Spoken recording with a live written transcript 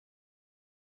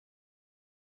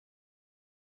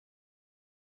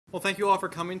Well, thank you all for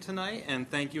coming tonight, and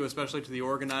thank you especially to the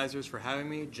organizers for having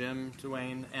me, Jim,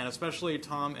 Dwayne, and especially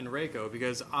Tom and Reiko,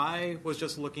 because I was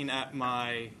just looking at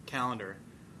my calendar.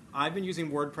 I've been using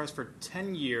WordPress for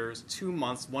 10 years, 2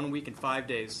 months, 1 week, and 5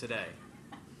 days today.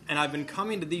 And I've been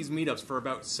coming to these meetups for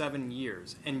about 7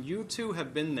 years, and you two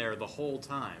have been there the whole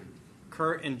time.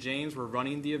 Kurt and James were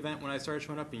running the event when I started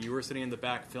showing up, and you were sitting in the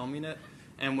back filming it.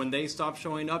 And when they stopped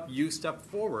showing up, you stepped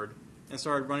forward and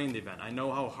started running the event. I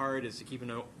know how hard it is to keep an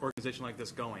organization like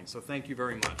this going, so thank you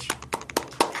very much.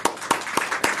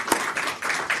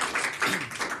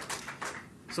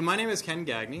 So my name is Ken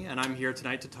Gagne, and I'm here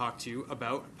tonight to talk to you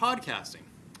about podcasting.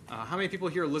 How many people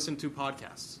here listen to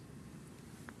podcasts?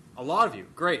 A lot of you.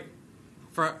 Great.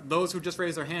 For those who just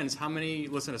raised their hands, how many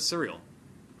listen to Serial?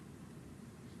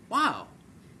 Wow.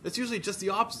 It's usually just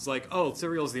the opposite. It's like, oh,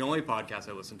 Serial is the only podcast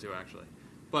I listen to, actually.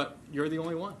 But you're the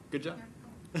only one. Good job.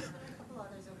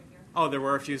 Oh, there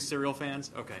were a few Serial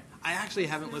fans? Okay. I actually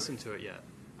haven't listened to it yet.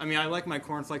 I mean, I like my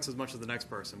cornflakes as much as the next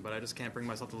person, but I just can't bring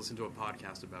myself to listen to a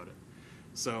podcast about it.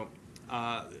 So,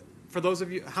 for those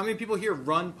of you, how many people here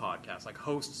run podcasts, like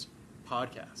hosts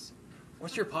podcasts?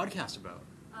 What's your podcast about?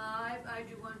 I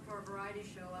do one for a variety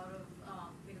show out of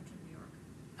Binghamton, New York.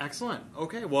 Excellent.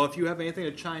 Okay. Well, if you have anything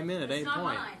to chime in at any point. It's not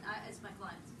mine. It's my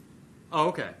client's. Oh,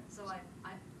 okay. So I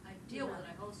deal with it.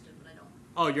 I host it, but I don't.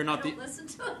 Oh, you're not I don't listen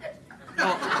to it.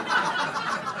 Oh.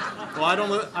 Well,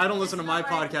 I don't listen to my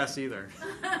podcast either.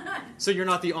 So you're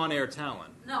not the on-air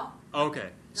talent? No. Okay.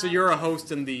 So you're a host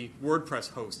in the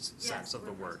WordPress host sense of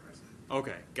the word.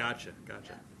 Okay. Gotcha. Yeah.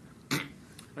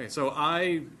 Okay. So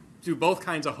I do both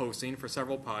kinds of hosting for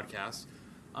several podcasts.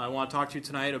 I want to talk to you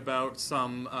tonight about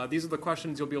some. These are the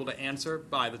questions you'll be able to answer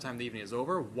by the time the evening is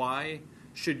over. Why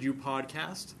should you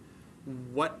podcast?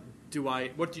 What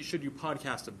should you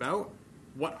podcast about?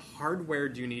 What hardware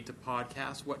do you need to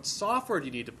podcast? What software do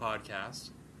you need to podcast?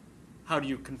 How do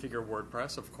you configure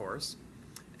WordPress, of course?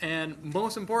 And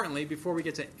most importantly, before we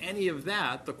get to any of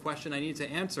that, the question I need to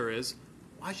answer is,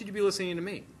 why should you be listening to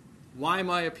me? Why am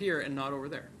I up here and not over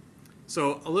there?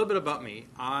 So a little bit about me.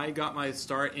 I got my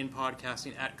start in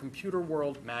podcasting at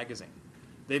Computerworld magazine.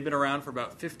 They've been around for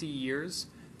about 50 years.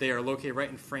 They are located right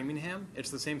in Framingham. It's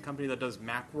the same company that does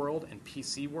Macworld and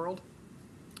PC World.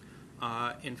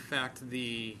 In fact,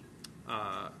 the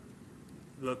founder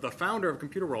of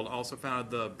Computerworld also founded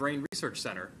the Brain Research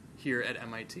Center here at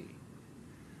MIT.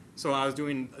 So I was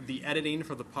doing the editing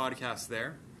for the podcast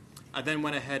there. I then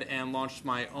went ahead and launched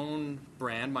my own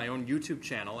brand, my own YouTube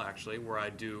channel, actually, where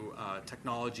I do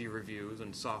technology reviews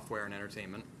and software and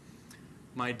entertainment.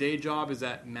 My day job is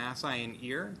at Mass Eye and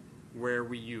Ear, where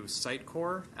we use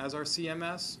Sitecore as our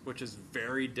CMS, which is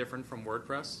very different from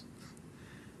WordPress.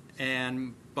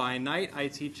 And by night, I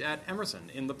teach at Emerson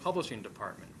in the publishing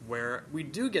department, where we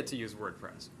do get to use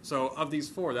WordPress. So of these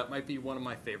four, that might be one of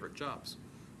my favorite jobs.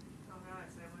 Oh,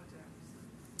 nice. I went to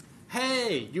Emerson.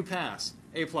 Hey, you pass.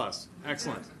 A+.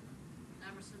 Excellent.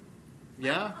 Emerson.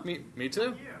 Yeah, me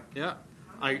too. Yeah.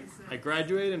 I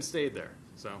graduated and stayed there.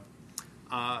 So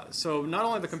not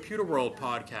only the Computerworld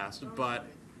podcast, but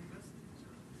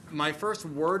my first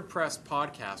WordPress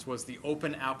podcast was the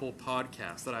Open Apple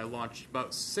podcast that I launched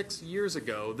about 6 years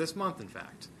ago, this month in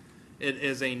fact. It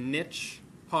is a niche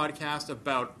podcast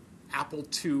about Apple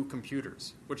II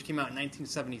computers, which came out in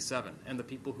 1977, and the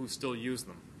people who still use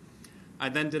them. I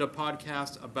then did a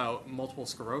podcast about multiple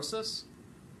sclerosis,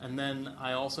 and then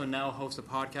I also now host a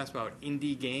podcast about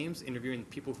indie games, interviewing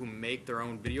people who make their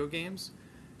own video games,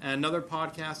 and another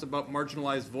podcast about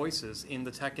marginalized voices in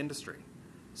the tech industry.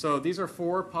 So these are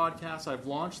 4 podcasts I've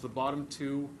launched. The bottom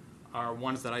 2 are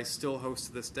ones that I still host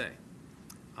to this day.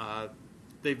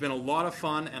 They've been a lot of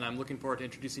fun, and I'm looking forward to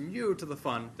introducing you to the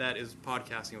fun that is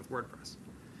podcasting with WordPress.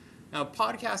 Now,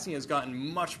 podcasting has gotten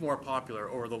much more popular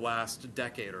over the last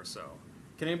decade or so.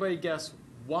 Can anybody guess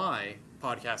why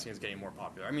podcasting is getting more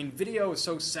popular? I mean, video is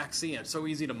so sexy and it's so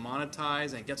easy to monetize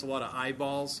and it gets a lot of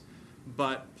eyeballs,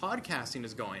 but podcasting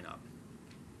is going up.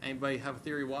 Anybody have a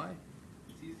theory why?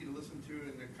 It's easy to listen to it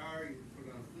in the car. You can put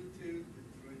it on Bluetooth,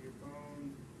 put it on your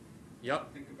phone.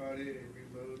 Yep. Think about it. It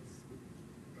reloads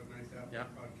a nice app Yep.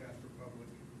 Podcast Republic.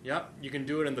 Yep. You can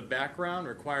do it in the background,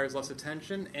 requires less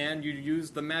attention, and you use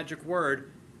the magic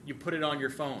word, you put it on your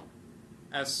phone.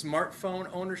 As smartphone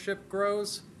ownership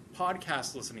grows,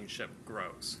 podcast listenership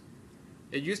grows.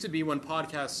 It used to be when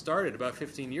podcasts started about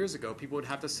 15 years ago, people would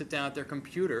have to sit down at their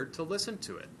computer to listen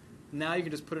to it. Now you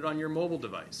can just put it on your mobile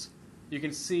device. You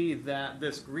can see that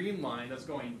this green line that's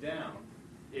going down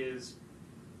is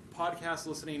podcast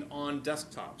listening on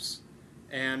desktops.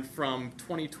 And from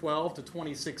 2012 to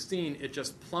 2016, it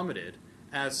just plummeted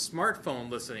as smartphone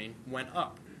listening went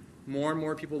up. More and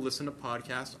more people listen to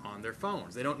podcasts on their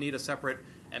phones. They don't need a separate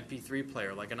MP3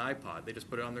 player like an iPod. They just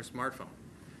put it on their smartphone.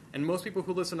 And most people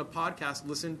who listen to podcasts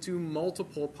listen to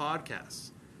multiple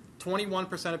podcasts.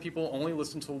 21% of people only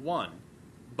listen to one,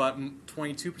 but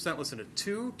 22% listen to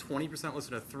two, 20%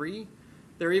 listen to three.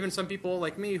 There are even some people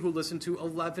like me who listen to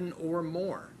 11 or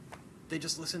more. They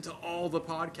just listen to all the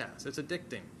podcasts. It's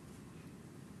addicting.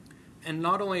 And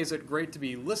not only is it great to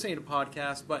be listening to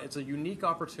podcasts, but it's a unique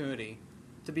opportunity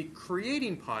to be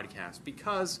creating podcasts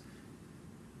because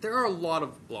there are a lot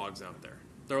of blogs out there.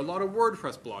 There are a lot of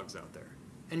WordPress blogs out there.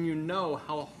 And you know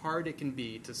how hard it can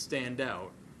be to stand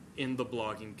out in the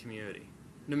blogging community.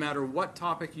 No matter what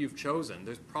topic you've chosen,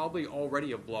 there's probably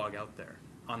already a blog out there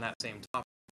on that same topic.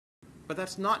 But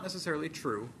that's not necessarily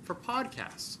true for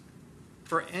podcasts.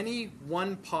 For any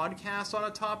one podcast on a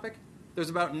topic, there's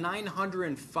about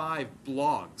 905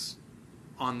 blogs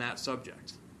on that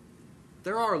subject.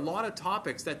 There are a lot of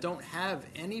topics that don't have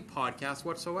any podcast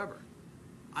whatsoever.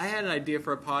 I had an idea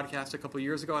for a podcast a couple of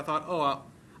years ago. I thought,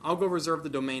 I'll go reserve the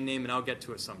domain name and I'll get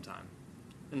to it sometime.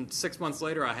 And 6 months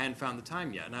later, I hadn't found the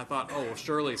time yet. And I thought, well,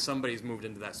 surely somebody's moved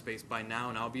into that space by now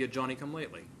and I'll be a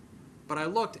Johnny-come-lately. But I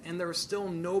looked and there was still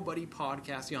nobody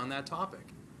podcasting on that topic.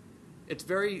 It's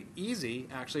very easy,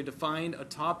 actually, to find a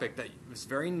topic that is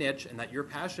very niche and that you're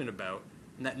passionate about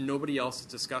and that nobody else is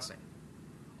discussing.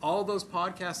 All those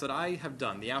podcasts that I have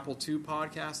done, the Apple II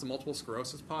podcast, the multiple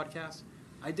sclerosis podcast,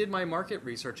 I did my market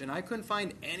research and I couldn't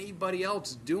find anybody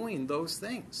else doing those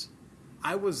things.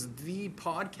 I was the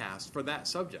podcast for that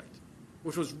subject,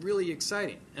 which was really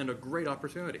exciting and a great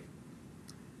opportunity.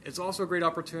 It's also a great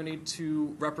opportunity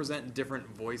to represent different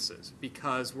voices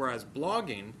because whereas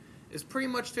blogging is pretty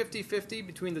much 50-50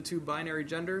 between the two binary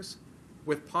genders,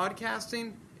 with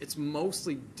podcasting, it's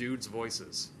mostly dudes'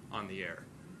 voices on the air.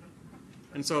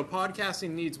 And so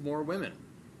podcasting needs more women,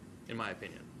 in my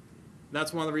opinion.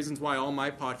 That's one of the reasons why all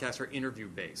my podcasts are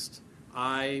interview-based.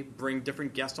 I bring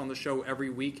different guests on the show every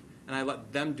week, and I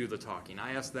let them do the talking.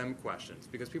 I ask them questions,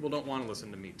 because people don't want to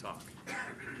listen to me talk.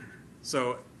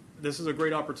 So this is a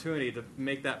great opportunity to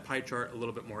make that pie chart a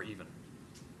little bit more even.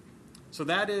 So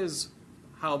that is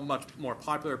how much more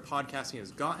popular podcasting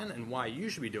has gotten and why you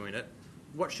should be doing it.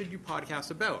 What should you podcast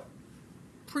about?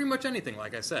 Pretty much anything,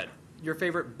 like I said. Your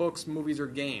favorite books, movies, or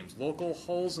games. Local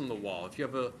holes in the wall. If you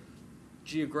have a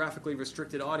geographically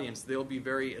restricted audience, they'll be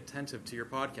very attentive to your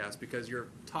podcast because you're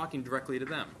talking directly to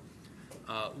them.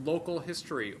 Local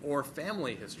history or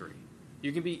family history.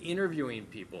 You can be interviewing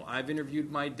people. I've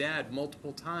interviewed my dad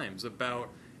multiple times about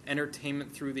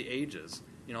entertainment through the ages.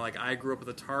 You know, like I grew up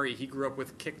with Atari, he grew up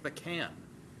with Kick the Can.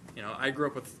 You know, I grew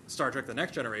up with Star Trek The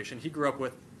Next Generation, he grew up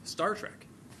with Star Trek.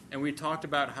 And we talked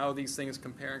about how these things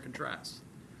compare and contrast.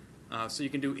 So you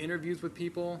can do interviews with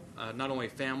people, not only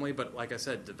family, but like I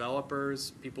said,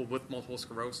 developers, people with multiple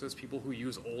sclerosis, people who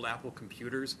use old Apple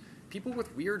computers, people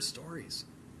with weird stories.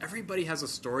 Everybody has a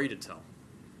story to tell.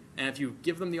 And if you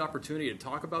give them the opportunity to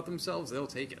talk about themselves, they'll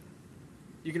take it.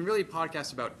 You can really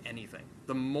podcast about anything.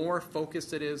 The more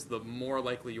focused it is, the more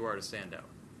likely you are to stand out.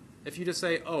 If you just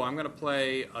say, I'm going to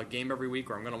play a game every week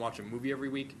or I'm going to watch a movie every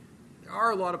week, there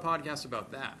are a lot of podcasts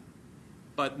about that.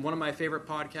 But one of my favorite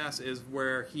podcasts is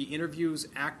where he interviews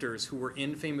actors who were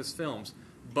in famous films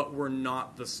but were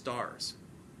not the stars.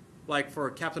 Like for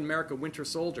Captain America Winter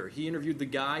Soldier, he interviewed the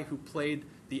guy who played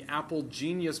the Apple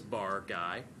Genius Bar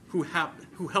guy who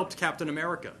helped Captain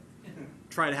America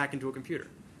try to hack into a computer.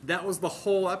 That was the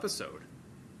whole episode.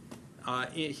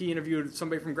 He interviewed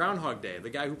somebody from Groundhog Day, the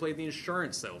guy who played the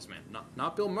insurance salesman.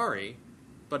 Not Bill Murray,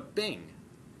 but Bing.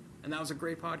 And that was a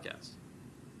great podcast.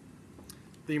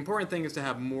 The important thing is to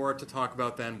have more to talk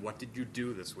about than what did you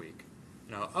do this week.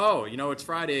 It's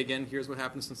Friday again. Here's what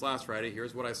happened since last Friday.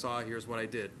 Here's what I saw. Here's what I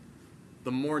did.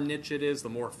 The more niche it is, the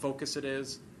more focus it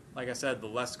is. Like I said, the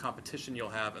less competition you'll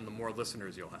have and the more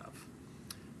listeners you'll have.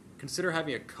 Consider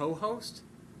having a co-host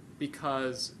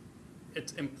because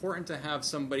it's important to have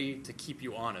somebody to keep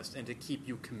you honest and to keep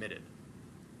you committed.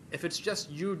 If it's just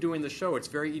you doing the show, it's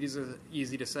very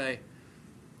easy to say,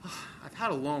 I've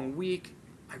had a long week.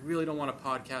 I really don't want to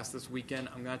podcast this weekend.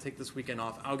 I'm going to take this weekend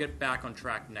off. I'll get back on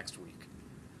track next week.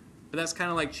 But that's kind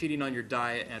of like cheating on your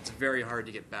diet, and it's very hard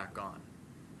to get back on.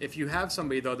 If you have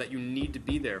somebody, though, that you need to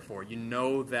be there for, you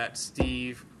know that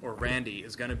Steve or Randy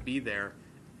is going to be there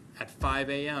at 5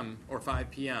 a.m. or 5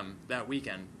 p.m. that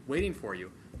weekend waiting for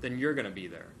you, then you're going to be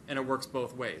there. And it works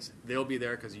both ways. They'll be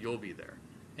there because you'll be there.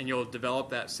 And you'll develop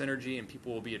that synergy, and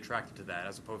people will be attracted to that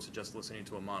as opposed to just listening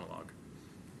to a monologue.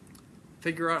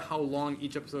 Figure out how long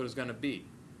each episode is going to be.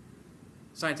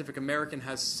 Scientific American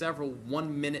has several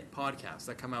 1-minute podcasts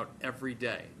that come out every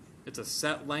day. It's a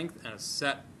set length and a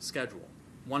set schedule.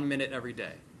 1 minute every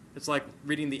day. It's like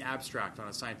reading the abstract on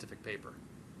a scientific paper.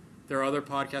 There are other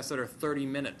podcasts that are 30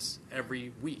 minutes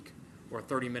every week or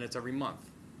 30 minutes every month.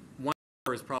 1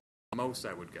 hour is probably the most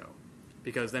I would go,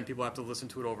 because then people have to listen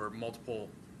to it over multiple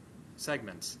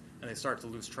segments and they start to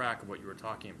lose track of what you were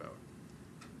talking about.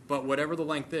 But whatever the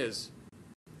length is,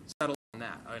 settle on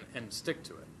that and stick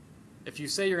to it. If you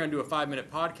say you're going to do a 5-minute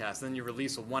podcast, then you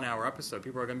release a 1-hour episode,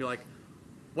 people are going to be like,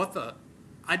 what the?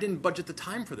 I didn't budget the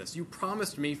time for this. You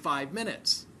promised me 5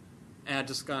 minutes. And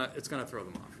it's going to throw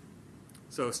them off.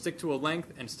 So stick to a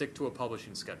length and stick to a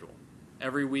publishing schedule.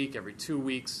 Every week, every 2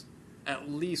 weeks, at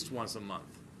least once a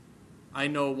month. I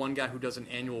know one guy who does an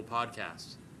annual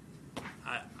podcast.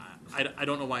 I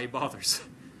don't know why he bothers,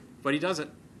 but he does it.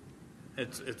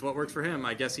 It's what works for him.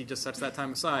 I guess he just sets that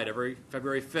time aside. Every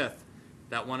February 5th,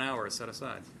 that 1 hour is set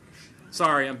aside.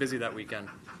 Sorry, I'm busy that weekend.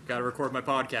 Got to record my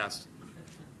podcast.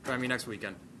 Try me next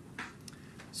weekend.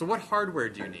 So what hardware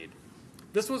do you need?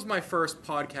 This was my first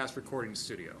podcast recording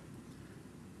studio.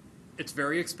 It's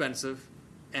very expensive,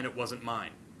 and it wasn't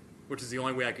mine, which is the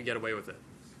only way I could get away with it.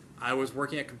 I was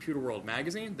working at Computerworld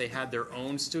magazine. They had their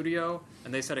own studio,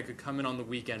 and they said I could come in on the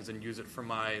weekends and use it for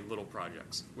my little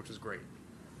projects, which is great.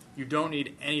 You don't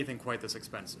need anything quite this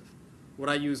expensive. What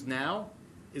I use now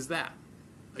is that,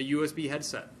 a USB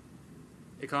headset.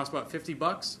 It costs about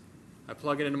 $50. I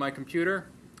plug it into my computer,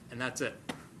 and that's it.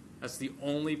 That's the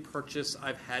only purchase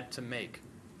I've had to make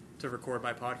to record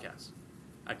my podcast.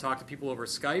 I talk to people over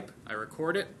Skype, I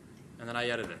record it, and then I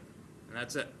edit it. And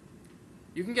that's it.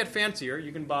 You can get fancier.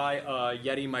 You can buy a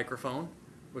Yeti microphone,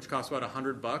 which costs about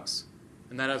 $100,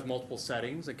 and that has multiple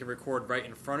settings. It can record right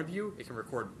in front of you. It can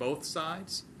record both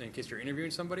sides, in case you're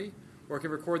interviewing somebody, or it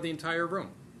can record the entire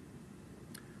room.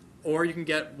 Or you can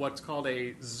get what's called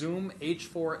a Zoom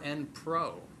H4n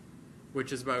Pro,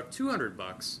 which is about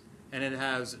 $200, and it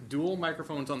has dual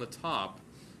microphones on the top,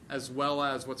 as well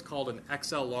as what's called an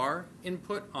XLR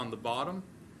input on the bottom.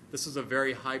 This is a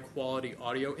very high-quality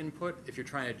audio input. If you're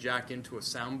trying to jack into a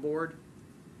soundboard,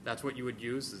 that's what you would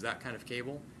use, is that kind of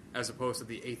cable, as opposed to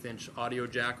the 1/8-inch audio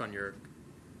jack on your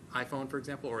iPhone, for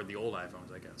example, or the old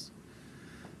iPhones, I guess.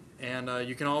 And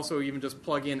you can also even just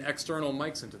plug in external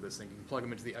mics into this thing. You can plug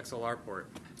them into the XLR port.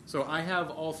 So I have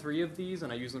all 3 of these,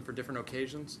 and I use them for different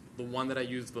occasions. The one that I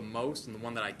use the most, and the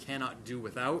one that I cannot do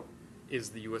without,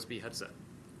 is the USB headset.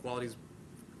 Quality is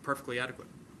perfectly adequate.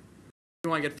 If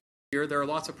you want to get here, there are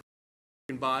lots of you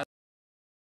can buy.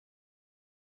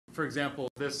 For example,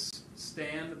 this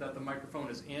stand that the microphone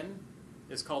is in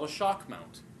is called a shock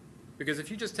mount. Because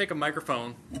if you just take a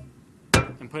microphone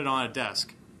and put it on a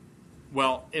desk,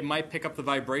 well, it might pick up the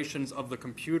vibrations of the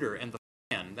computer and the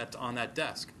fan that's on that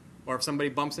desk. Or if somebody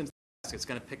bumps into the desk, it's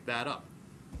going to pick that up.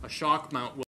 A shock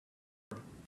mount will absorb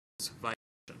those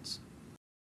vibrations.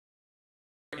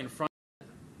 In front,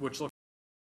 which looks like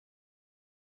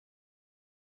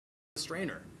a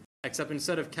strainer. Except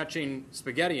instead of catching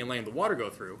spaghetti and letting the water go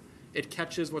through, it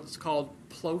catches what's called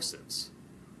plosives,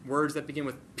 words that begin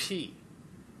with P,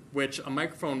 which a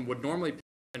microphone would normally pick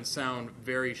and sound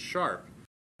very sharp.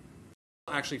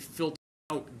 Actually filter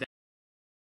out that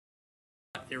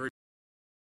irritation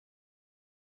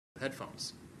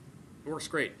headphones. It works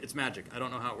great. It's magic. I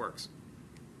don't know how it works.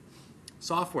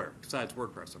 Software, besides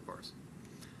WordPress, of course.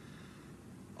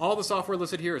 All the software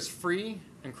listed here is free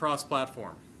and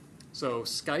cross-platform. So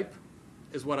Skype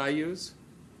is what I use.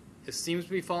 It seems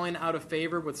to be falling out of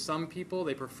favor with some people.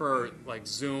 They prefer like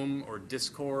Zoom or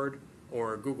Discord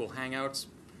or Google Hangouts.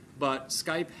 But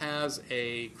Skype has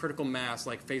a critical mass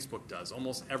like Facebook does.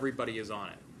 Almost everybody is on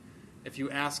it. If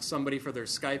you ask somebody for their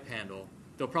Skype handle,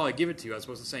 they'll probably give it to you as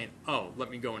opposed to saying, oh,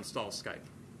 let me go install Skype.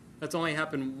 That's only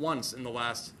happened once in the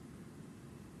last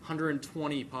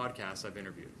 120 podcasts I've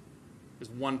interviewed. There's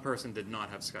one person did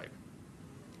not have Skype.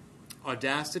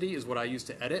 Audacity is what I use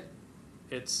to edit.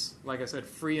 It's, like I said,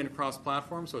 free and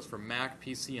cross-platform, so it's for Mac,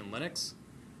 PC, and Linux.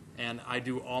 And I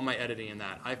do all my editing in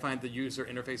that. I find the user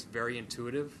interface very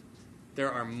intuitive.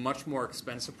 There are much more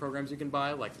expensive programs you can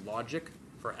buy, like Logic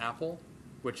for Apple,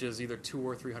 which is either $200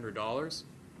 or $300.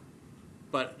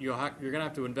 But you're going to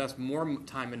have to invest more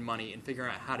time and money in figuring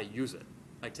out how to use it,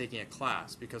 like taking a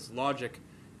class, because Logic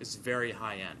is very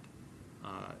high-end.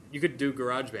 You could do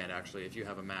GarageBand, actually, if you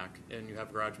have a Mac and you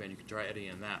have GarageBand. You could try editing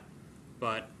in that.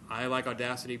 But I like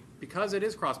Audacity because it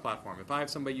is cross-platform. If I have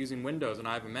somebody using Windows and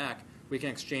I have a Mac, we can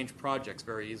exchange projects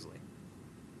very easily.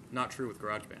 Not true with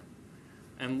GarageBand.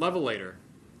 And Levelator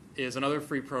is another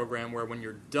free program where when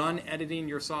you're done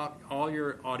editing all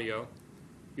your audio,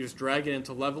 you just drag it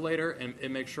into Levelator and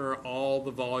it makes sure all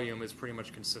the volume is pretty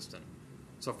much consistent.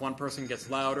 So if one person gets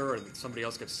louder or somebody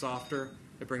else gets softer,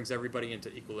 it brings everybody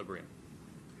into equilibrium.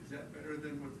 Is that better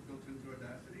than what's built into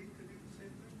Audacity to do the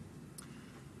same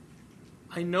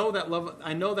thing?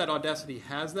 I know that Audacity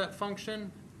has that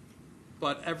function,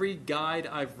 but every guide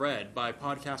I've read by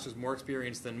podcasters more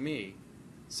experienced than me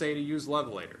say to use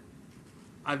Levelator.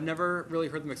 I've never really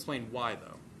heard them explain why,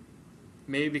 though.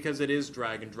 Maybe because it is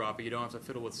drag and drop, but you don't have to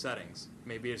fiddle with settings.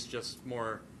 Maybe it's just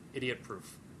more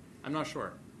idiot-proof. I'm not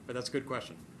sure, but that's a good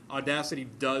question. Audacity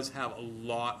does have a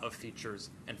lot of features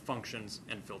and functions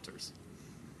and filters.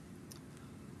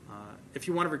 If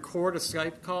you want to record a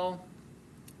Skype call,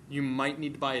 you might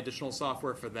need to buy additional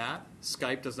software for that.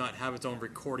 Skype does not have its own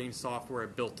recording software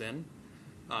built in.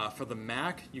 For the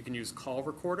Mac, you can use Call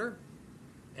Recorder,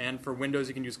 and for Windows,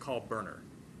 you can use Call Burner.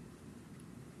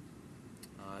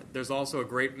 There's also a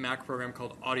great Mac program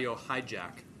called Audio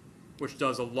Hijack, which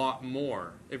does a lot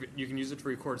more. You can use it to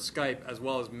record Skype as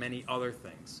well as many other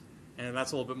things, and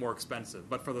that's a little bit more expensive.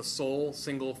 But for the sole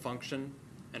single function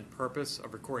and purpose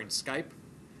of recording Skype,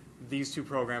 these two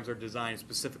programs are designed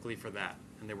specifically for that,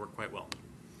 and they work quite well.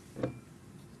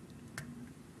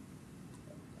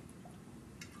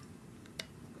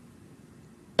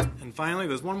 And finally,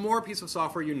 there's one more piece of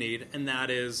software you need, and that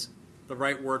is the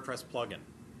right WordPress plugin.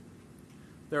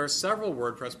 There are several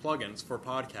WordPress plugins for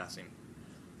podcasting.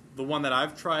 The one that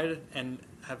I've tried and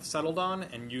have settled on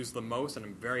and used the most and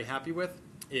I'm very happy with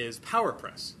is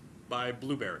PowerPress by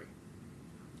Blueberry.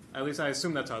 At least I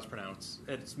assume that's how it's pronounced.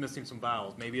 It's missing some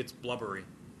vowels. Maybe it's blubbery.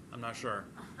 I'm not sure.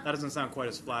 That doesn't sound quite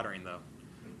as flattering, though.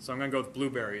 So I'm going to go with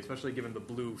Blueberry, especially given the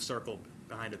blue circle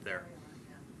behind it there.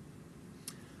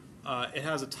 It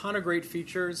has a ton of great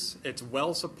features. It's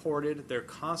well supported. They're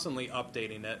constantly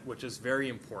updating it, which is very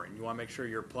important. You want to make sure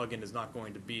your plugin is not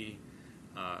going to be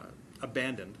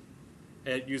abandoned.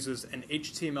 It uses an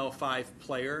HTML5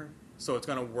 player, so it's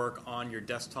going to work on your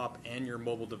desktop and your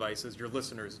mobile devices, your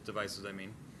listeners' devices, I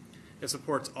mean. It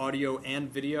supports audio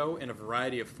and video in a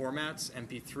variety of formats,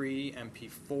 MP3,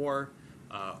 MP4,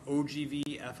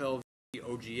 OGV, FLV,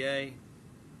 OGA.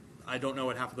 I don't know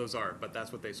what half of those are, but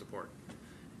that's what they support.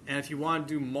 And if you want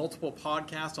to do multiple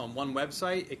podcasts on one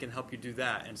website, it can help you do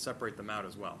that and separate them out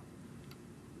as well.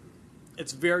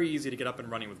 It's very easy to get up and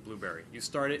running with Blueberry. You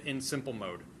start it in simple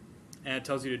mode, and it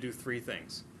tells you to do 3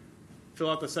 things.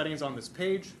 Fill out the settings on this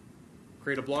page,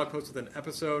 create a blog post with an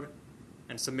episode,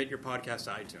 and submit your podcast to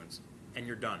iTunes, and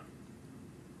you're done.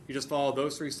 You just follow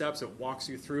those 3 steps, it walks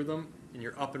you through them, and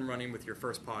you're up and running with your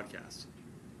first podcast.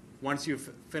 Once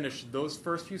you've finished those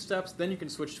first few steps, then you can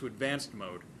switch to advanced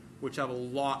mode, which have a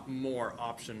lot more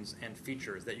options and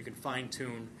features that you can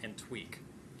fine-tune and tweak.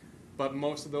 But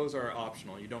most of those are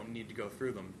optional. You don't need to go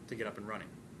through them to get up and running.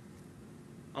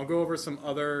 I'll go over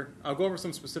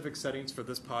some specific settings for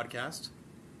this podcast.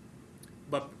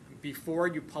 But before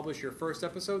you publish your first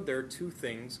episode, there are 2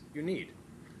 things you need.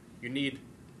 You need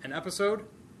an episode,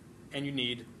 and you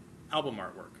need album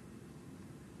artwork.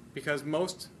 Because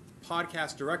most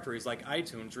podcast directories like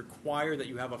iTunes require that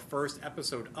you have a first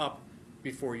episode up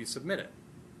before you submit it.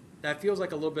 That feels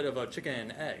like a little bit of a chicken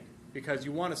and egg, because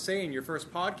you want to say in your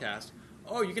first podcast,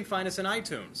 oh, you can find us in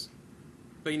iTunes.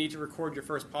 But you need to record your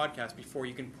first podcast before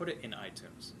you can put it in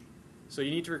iTunes. So you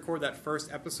need to record that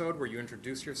first episode where you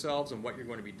introduce yourselves and what you're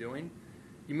going to be doing.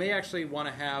 You may actually want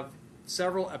to have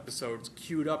several episodes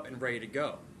queued up and ready to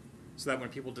go, so that when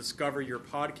people discover your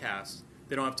podcast,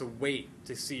 they don't have to wait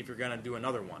to see if you're going to do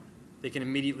another one. They can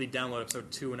immediately download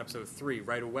episode 2 and episode 3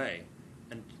 right away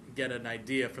and get an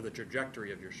idea for the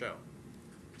trajectory of your show.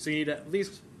 So you need at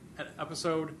least an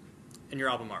episode and your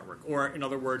album artwork, or in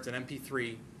other words, an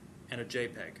MP3 and a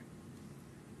JPEG.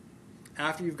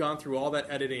 After you've gone through all that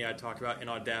editing I talked about in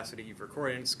Audacity, you've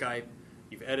recorded in Skype,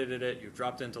 you've edited it, you've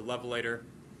dropped it into Levelator,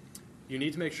 you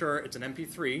need to make sure it's an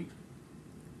MP3,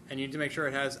 and you need to make sure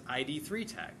it has ID3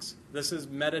 tags. This is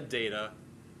metadata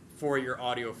for your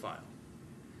audio file.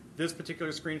 This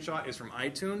particular screenshot is from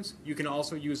iTunes. You can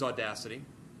also use Audacity,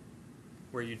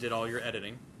 where you did all your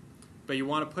editing. But you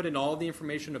want to put in all the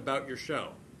information about your show,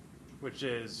 which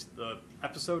is the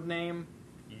episode name,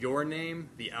 your name,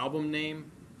 the album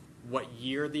name, what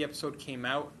year the episode came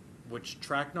out, which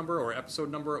track number or episode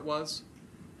number it was,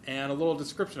 and a little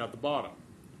description at the bottom.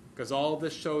 Because all of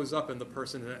this shows up in the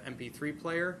person's MP3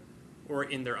 player or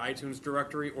in their iTunes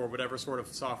directory or whatever sort of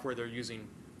software they're using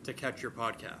to catch your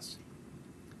podcast.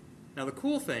 Now the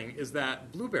cool thing is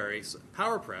that Blueberry's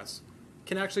PowerPress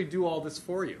can actually do all this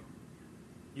for you.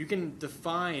 You can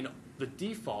define the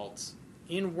defaults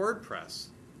in WordPress,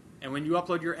 and when you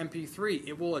upload your MP3,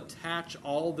 it will attach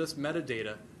all this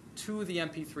metadata to the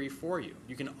MP3 for you.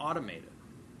 You can automate it.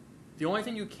 The only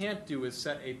thing you can't do is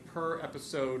set a per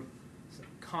episode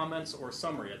comments or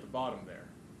summary at the bottom there.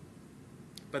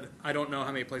 But I don't know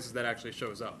how many places that actually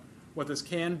shows up. What this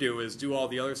can do is do all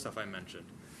the other stuff I mentioned.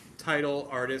 Title,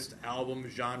 artist, album,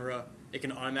 genre. It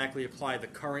can automatically apply the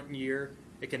current year.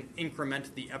 It can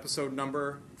increment the episode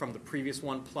number from the previous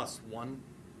one plus 1.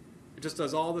 It just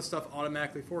does all this stuff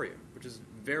automatically for you, which is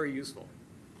very useful.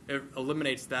 It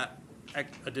eliminates that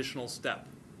additional step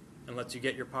and lets you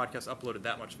get your podcast uploaded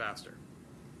that much faster.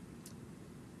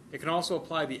 It can also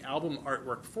apply the album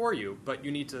artwork for you, but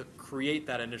you need to create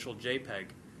that initial JPEG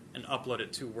and upload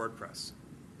it to WordPress.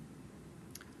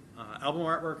 Album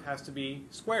artwork has to be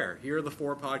square. Here are the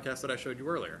 4 podcasts that I showed you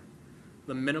earlier.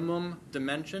 The minimum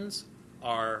dimensions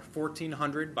are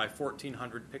 1400 by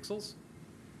 1400 pixels,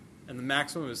 and the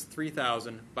maximum is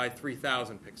 3000 by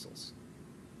 3000 pixels.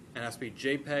 And it has to be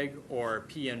JPEG or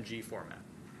PNG format.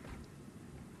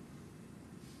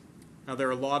 Now, there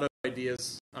are a lot of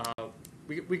ideas.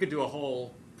 We could do a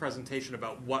whole presentation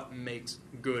about what makes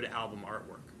good album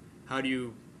artwork. How do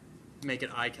you make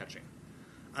it eye-catching?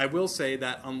 I will say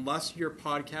that unless your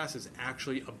podcast is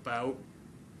actually about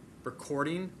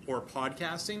recording or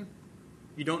podcasting,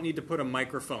 you don't need to put a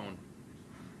microphone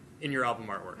in your album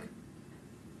artwork.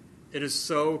 It is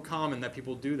so common that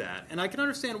people do that, and I can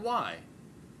understand why.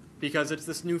 Because it's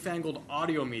this newfangled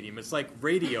audio medium. It's like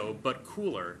radio, but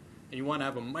cooler, and you want to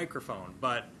have a microphone,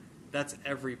 but that's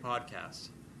every podcast.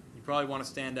 You probably want to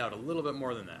stand out a little bit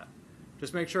more than that.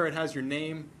 Just make sure it has your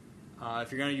name.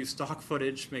 If you're going to use stock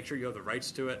footage, make sure you have the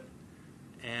rights to it,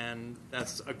 and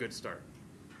that's a good start.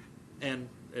 And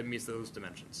it meets those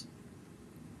dimensions.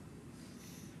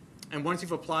 And once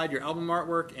you've applied your album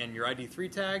artwork and your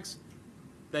ID3 tags,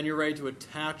 then you're ready to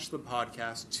attach the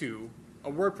podcast to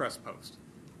a WordPress post.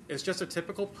 It's just a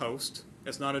typical post.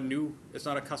 It's not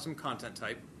a custom content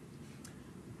type.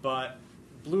 But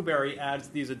Blueberry adds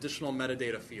these additional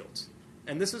metadata fields.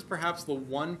 And this is perhaps the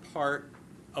one part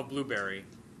of Blueberry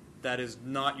that is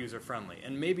not user-friendly.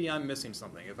 And maybe I'm missing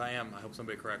something. If I am, I hope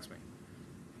somebody corrects me.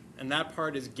 And that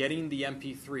part is getting the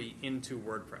MP3 into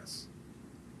WordPress.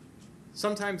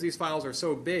 Sometimes these files are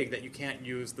so big that you can't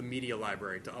use the media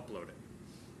library to upload it.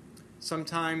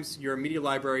 Sometimes your media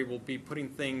library will be putting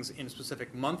things in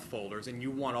specific month folders, and you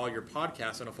want all your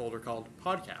podcasts in a folder called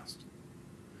Podcast.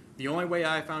 The only way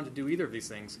I found to do either of these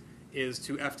things is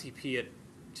to FTP it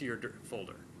to your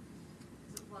folder.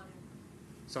 It's a plugin.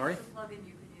 Sorry? It's a plugin you can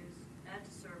use. Add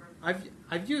to server.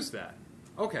 I've used that.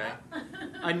 Okay.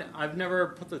 I've never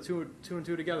put the two and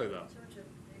two together, though.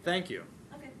 Thank you.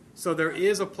 Okay. So there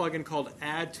is a plugin called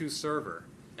Add to Server,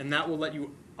 and that will let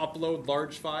you upload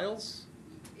large files.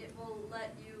 It will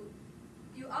let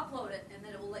you upload it, and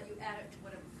then it will let you add it to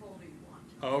whatever folder you want.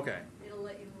 Oh, okay. It'll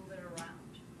let you move it around.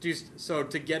 So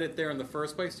to get it there in the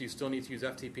first place, do you still need to use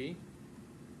FTP?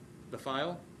 The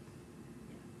file?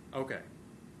 Yeah. Okay.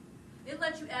 It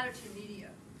lets you add it to your media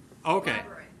Okay.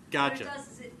 library. Gotcha. What it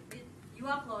does is you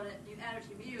upload it, you add it to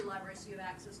your media library, so you have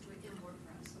access to it in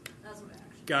WordPress. That's what it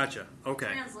actually Gotcha.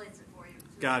 Okay. translates it for you.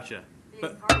 To Gotcha. being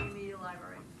But part of your media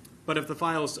library. But if the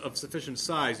file is of sufficient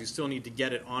size, you still need to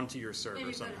get it onto your And server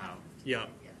you're gonna somehow. have to. Yeah.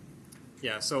 Yeah.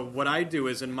 Yeah. So what I do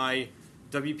is in my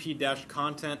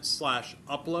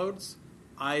wp-content/uploads,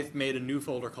 I've made a new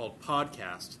folder called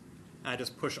Podcast. I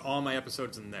just push all my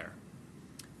episodes in there.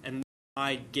 And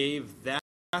I gave that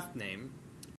path name,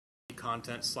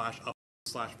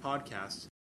 content/upload/podcast,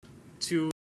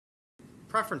 to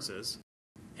preferences,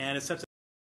 and it sets it.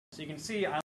 So you can see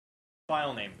I have a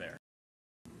file name there.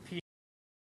 P3.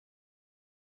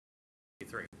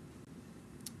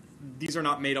 These are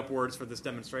not made-up words for this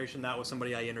demonstration. That was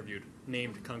somebody I interviewed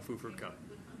named Kung Fu Fruit Cup.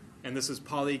 And this is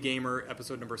Polygamer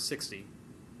episode number 60,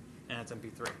 and it's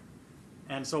MP3.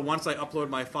 And so once I upload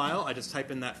my file, I just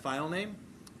type in that file name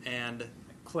and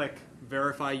click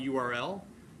Verify URL,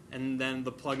 and then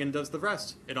the plugin does the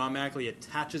rest. It automatically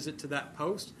attaches it to that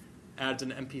post, adds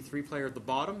an MP3 player at the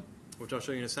bottom, which I'll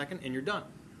show you in a second, and you're done.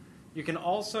 You can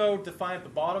also define at the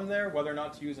bottom there whether or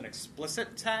not to use an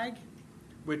explicit tag,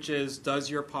 which is, does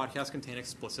your podcast contain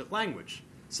explicit language,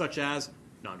 such as,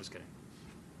 no, I'm just kidding.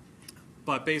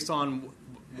 But based on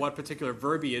what particular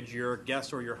verbiage your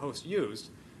guest or your host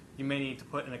used, you may need to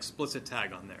put an explicit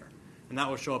tag on there. And that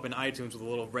will show up in iTunes with a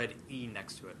little red E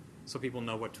next to it, so people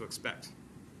know what to expect.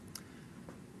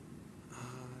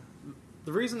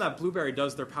 The reason that Blueberry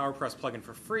does their PowerPress plugin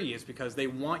for free is because they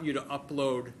want you to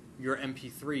upload your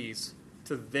MP3s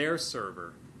to their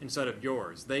server instead of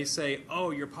yours. They say,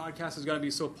 oh, your podcast is going to be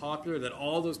so popular that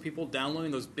all those people downloading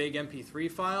those big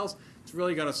MP3 files, it's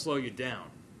really going to slow you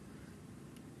down.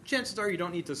 Chances are you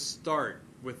don't need to start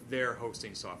with their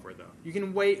hosting software, though. You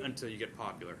can wait until you get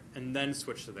popular and then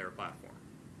switch to their platform.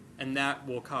 And that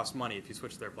will cost money if you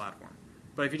switch to their platform.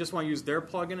 But if you just want to use their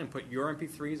plugin and put your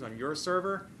MP3s on your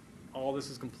server, all this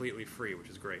is completely free, which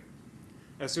is great.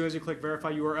 As soon as you click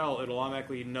Verify URL, it'll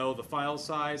automatically know the file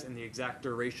size and the exact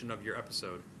duration of your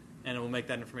episode, and it will make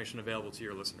that information available to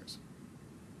your listeners.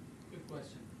 Good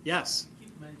question. Yes? You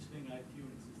keep mentioning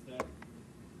iTunes. Is that,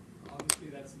 obviously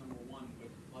that's number one, but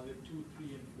are there 2, 3,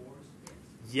 and 4s?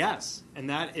 Yes, and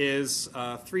that is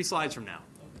 3 slides from now.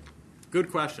 Okay.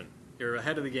 Good question. You're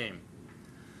ahead of the game.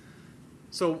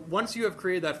 So once you have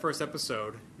created that first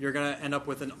episode, you're going to end up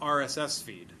with an RSS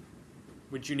feed,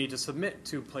 which you need to submit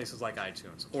to places like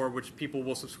iTunes, or which people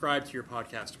will subscribe to your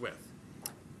podcast with.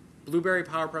 Blueberry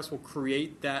PowerPress will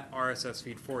create that RSS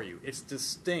feed for you. It's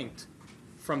distinct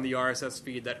from the RSS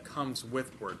feed that comes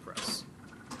with WordPress.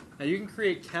 Now you can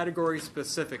create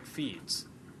category-specific feeds,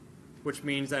 which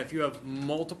means that if you have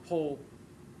multiple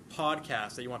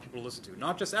podcasts that you want people to listen to,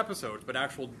 not just episodes, but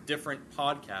actual different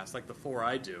podcasts like the 4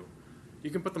 I do, you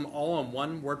can put them all on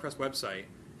one WordPress website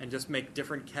and just make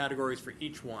different categories for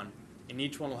each one, and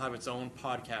each one will have its own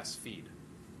podcast feed.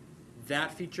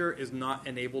 That feature is not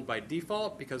enabled by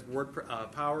default because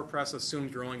PowerPress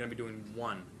assumes you're only going to be doing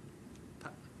one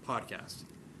podcast.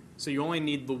 So you only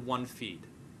need the one feed.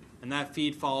 And that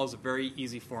feed follows a very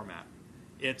easy format.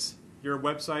 It's your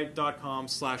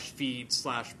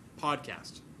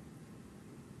website.com/feed/podcast.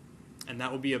 And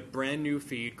that will be a brand new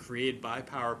feed created by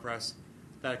PowerPress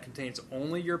that contains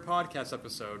only your podcast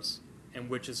episodes and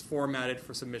which is formatted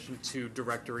for submission to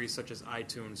directories such as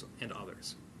iTunes and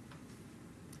others.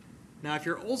 Now, if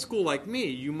you're old school like me,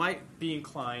 you might be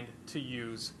inclined to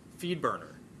use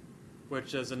FeedBurner,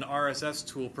 which is an RSS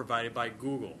tool provided by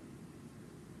Google.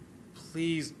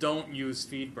 Please don't use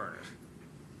FeedBurner.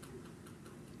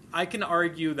 I can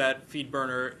argue that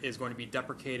FeedBurner is going to be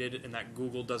deprecated and that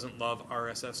Google doesn't love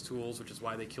RSS tools, which is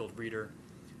why they killed Reader.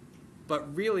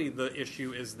 But really the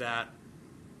issue is that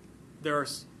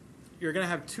you're going to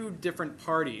have 2 different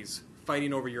parties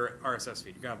fighting over your RSS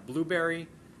feed. You're going to have Blueberry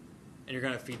and you're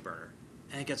going to have FeedBurner.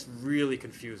 And it gets really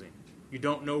confusing. You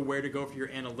don't know where to go for your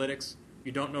analytics.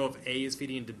 You don't know if A is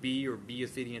feeding into B or B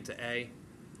is feeding into A.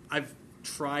 I've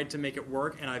tried to make it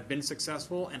work and I've been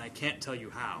successful and I can't tell you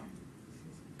how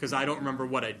because I don't remember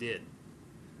what I did.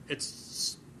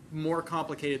 It's more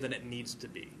complicated than it needs to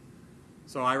be.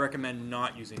 So I recommend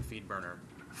not using FeedBurner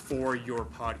for your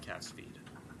podcast feed.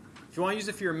 If you want to use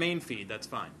it for your main feed, that's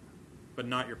fine, but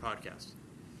not your podcast.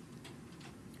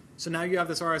 So now you have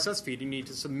this RSS feed, you need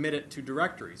to submit it to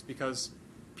directories because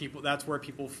that's where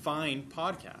people find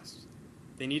podcasts.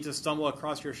 They need to stumble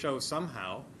across your show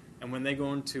somehow, and when they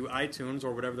go into iTunes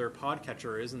or whatever their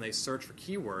podcatcher is and they search for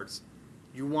keywords,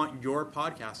 you want your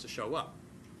podcast to show up.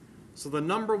 So the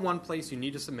number one place you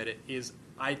need to submit it is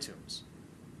iTunes.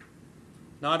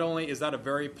 Not only is that a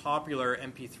very popular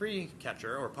MP3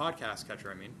 catcher, or podcast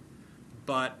catcher,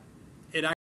 but it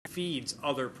actually feeds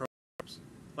other programs.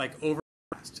 Like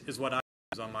Overcast is what I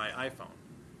use on my iPhone.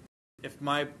 If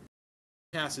my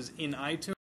podcast is in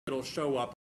iTunes, it'll show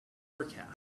up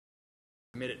Overcast.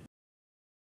 Submit it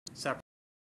separately,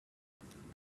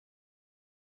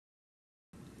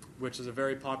 which is a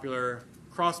very popular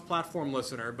cross-platform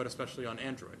listener, but especially on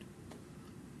Android.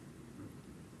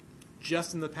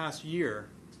 Just in the past year,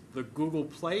 the Google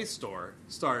Play Store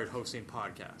started hosting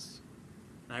podcasts.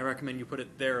 And I recommend you put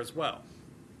it there as well.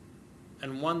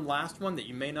 And one last one that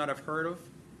you may not have heard of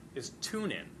is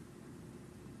TuneIn.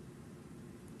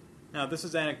 Now, this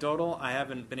is anecdotal. I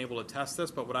haven't been able to test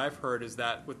this, but what I've heard is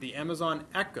that with the Amazon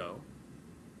Echo,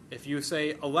 if you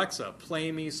say, Alexa,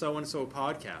 play me so-and-so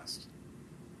podcast,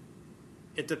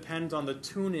 it depends on the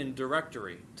TuneIn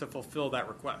directory to fulfill that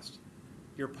request.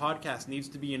 Your podcast needs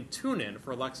to be in TuneIn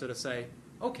for Alexa to say,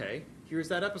 okay, here's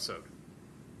that episode.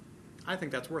 I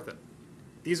think that's worth it.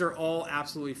 These are all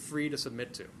absolutely free to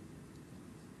submit to.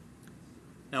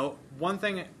 Now, one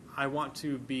thing I want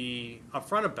to be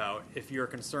upfront about, if you're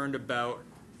concerned about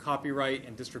copyright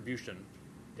and distribution,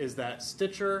 is that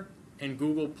Stitcher and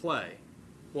Google Play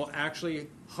will actually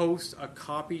host a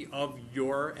copy of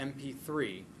your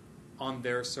MP3 on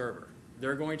their server.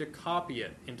 They're going to copy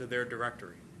it into their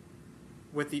directory.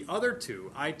 With the other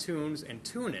two, iTunes and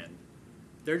TuneIn,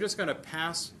 they're just going to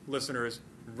pass listeners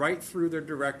right through their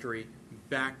directory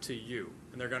back to you,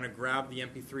 and they're going to grab the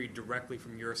MP3 directly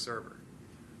from your server.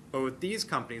 But with these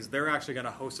companies, they're actually going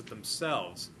to host it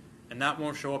themselves, and that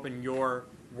won't show up in your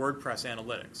WordPress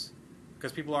analytics,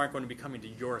 because people aren't going to be coming to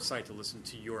your site to listen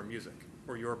to your music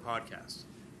or your podcast.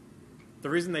 The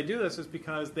reason they do this is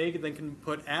because they then can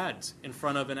put ads in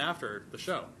front of and after the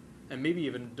show, and maybe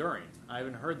even during. I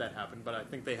haven't heard that happen, but I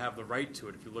think they have the right to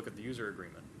it if you look at the user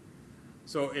agreement.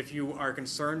 So if you are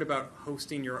concerned about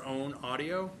hosting your own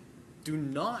audio, do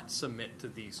not submit to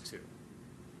these two.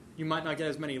 You might not get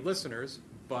as many listeners,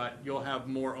 but you'll have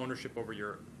more ownership over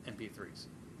your MP3s.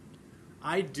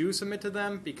 I do submit to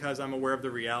them because I'm aware of the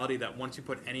reality that once you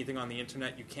put anything on the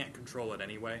internet, you can't control it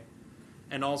anyway.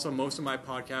 And also, most of my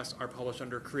podcasts are published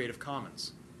under Creative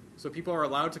Commons. So people are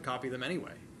allowed to copy them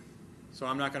anyway. So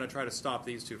I'm not going to try to stop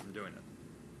these two from doing it.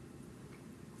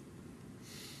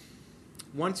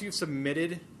 Once you've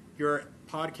submitted your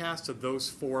podcast to those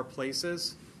 4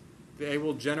 places, they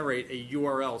will generate a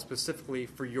URL specifically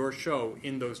for your show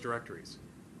in those directories.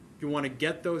 You want to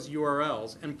get those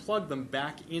URLs and plug them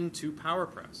back into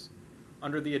PowerPress.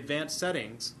 Under the advanced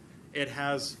settings, it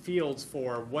has fields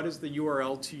for what is the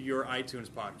URL to your iTunes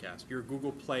podcast, your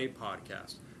Google Play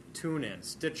podcast, TuneIn,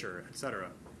 Stitcher,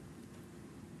 etc.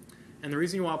 And the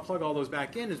reason you want to plug all those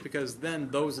back in is because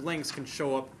then those links can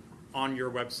show up on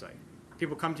your website.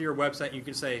 People come to your website and you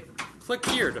can say, click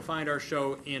here to find our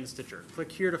show in Stitcher.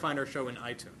 Click here to find our show in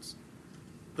iTunes.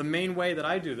 The main way that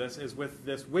I do this is with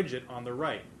this widget on the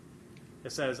right.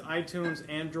 It says iTunes,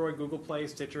 Android, Google Play,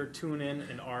 Stitcher, TuneIn,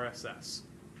 and RSS.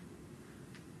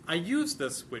 I use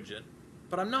this widget,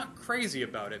 but I'm not crazy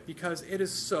about it because it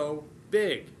is so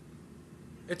big.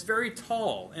 It's very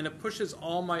tall, and it pushes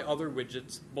all my other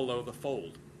widgets below the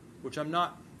fold, which I'm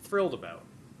not thrilled about.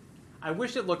 I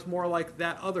wish it looked more like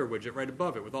that other widget right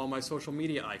above it with all my social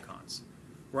media icons,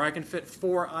 where I can fit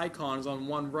 4 icons on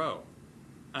one row.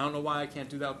 I don't know why I can't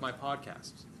do that with my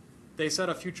podcasts. They said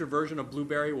a future version of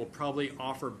Blueberry will probably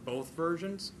offer both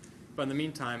versions, but in the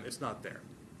meantime, it's not there.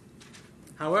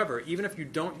 However, even if you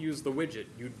don't use the widget,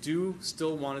 you do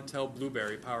still want to tell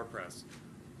Blueberry PowerPress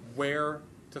where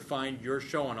to find your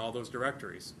show on all those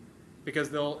directories, because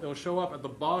it'll show up at the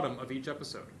bottom of each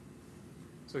episode.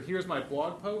 So here's my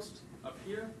blog post up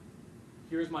here.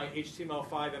 Here's my HTML5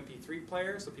 MP3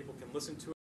 player, so people can listen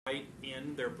to it right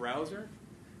in their browser.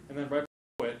 And then right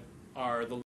below it are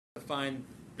the links to find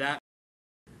that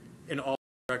in all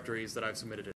directories that I've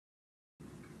submitted it.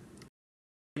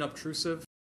 Unobtrusive,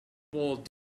 people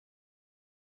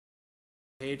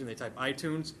page and they type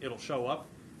iTunes, it'll show up,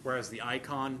 whereas the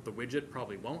icon, the widget,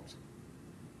 probably won't.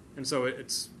 And so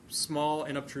it's small,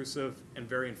 inobtrusive, and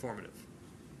very informative.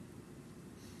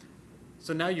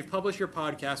 So now you've published your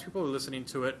podcast, people are listening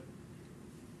to it.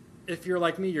 If you're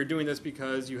like me, you're doing this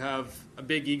because you have a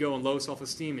big ego and low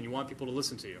self-esteem and you want people to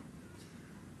listen to you.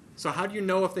 So how do you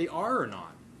know if they are or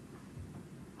not?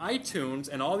 iTunes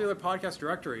and all the other podcast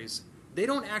directories, they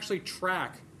don't actually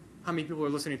track how many people are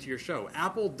listening to your show.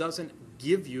 Apple doesn't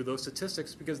give you those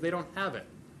statistics because they don't have it.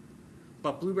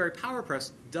 But Blueberry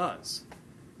PowerPress does.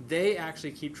 They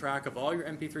actually keep track of all your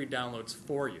MP3 downloads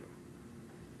for you.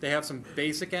 They have some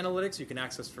basic analytics you can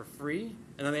access for free,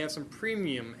 and then they have some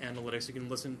premium analytics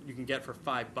you can get for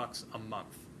 $5 a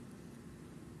month.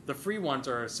 The free ones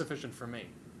are sufficient for me.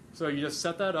 So you just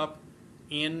set that up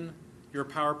in your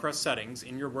PowerPress settings,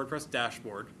 in your WordPress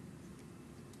dashboard.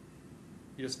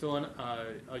 You just fill in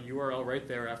a URL right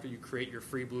there after you create your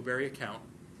free Blueberry account.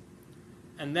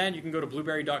 And then you can go to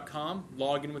blueberry.com,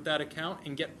 log in with that account,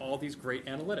 and get all these great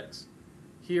analytics.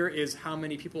 Here is how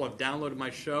many people have downloaded my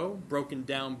show, broken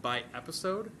down by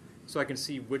episode, so I can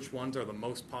see which ones are the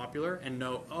most popular and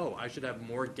know, oh, I should have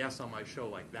more guests on my show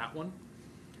like that one.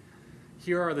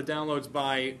 Here are the downloads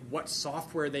by what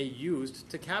software they used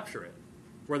to capture it.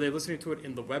 Were they listening to it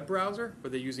in the web browser? Were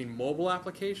they using mobile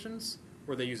applications?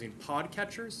 Were they using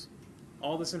podcatchers?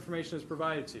 All this information is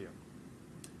provided to you.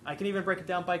 I can even break it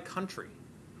down by country.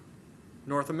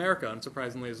 North America,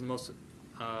 unsurprisingly, is the most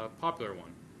popular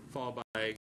one, followed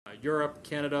by Europe,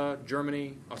 Canada,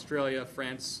 Germany, Australia,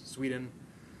 France, Sweden,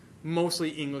 mostly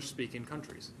English-speaking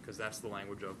countries, because that's the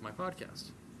language of my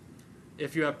podcast.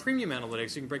 If you have premium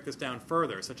analytics, you can break this down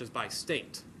further, such as by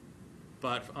state.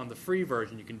 But on the free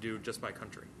version, you can do just by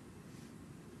country.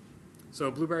 So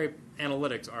Blueberry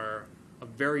Analytics are a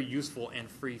very useful and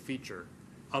free feature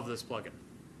of this plugin.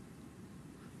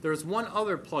 There's one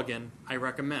other plugin I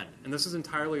recommend, and this is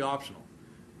entirely optional,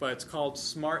 but it's called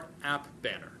Smart App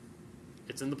Banner.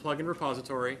 It's in the plugin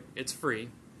repository, it's free,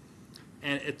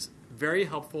 and it's very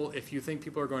helpful if you think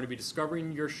people are going to be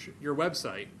discovering your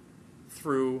website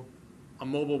through a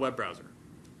mobile web browser,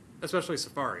 especially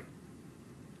Safari.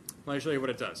 Let me show you what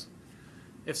it does.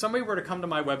 If somebody were to come to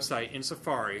my website in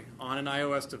Safari on an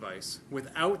iOS device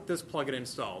without this plugin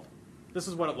installed, this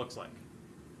is what it looks like.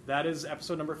 That is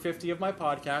episode number 50 of my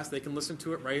podcast. They can listen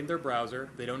to it right in their browser.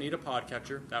 They don't need a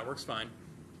podcatcher. That works fine.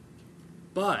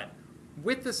 But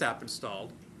with this app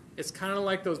installed, it's kind of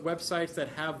like those websites that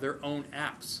have their own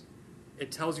apps.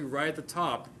 It tells you right at the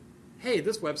top, hey,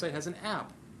 this website has an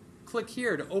app. Click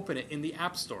here to open it in the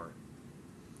App Store.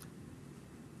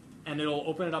 And it'll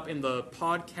open it up in the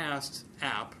podcast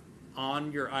app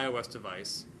on your iOS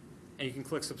device. and you can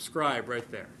click subscribe right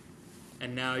there.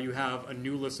 And now you have a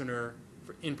new listener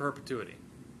in perpetuity.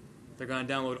 They're going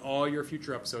to download all your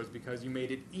future episodes because you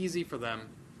made it easy for them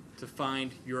to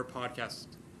find your podcast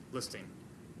listing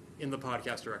in the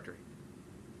podcast directory.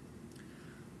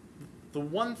 The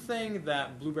one thing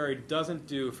that Blueberry doesn't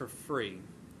do for free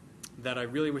that I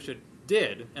really wish it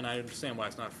did, and I understand why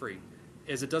it's not free,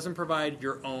 is it doesn't provide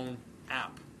your own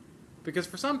app. Because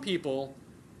for some people,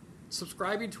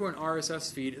 subscribing to an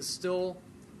RSS feed is still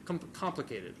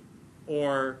complicated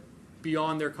or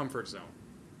beyond their comfort zone.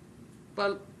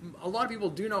 But a lot of people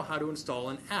do know how to install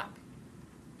an app.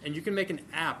 And you can make an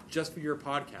app just for your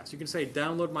podcast. You can say,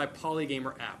 download my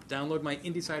Polygamer app, download my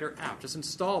IndieSider app, just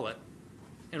install it,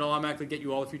 and it'll automatically get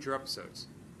you all the future episodes.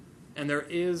 And there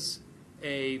is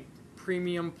a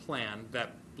premium plan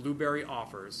that Blueberry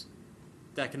offers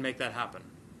that can make that happen.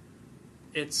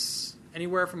 It's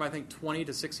anywhere from, I think, $20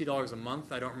 to $60 a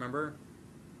month, I don't remember.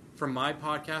 For my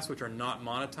podcasts, which are not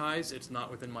monetized, it's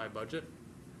not within my budget.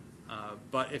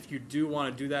 But if you do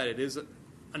want to do that, it is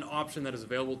an option that is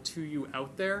available to you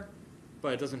out there,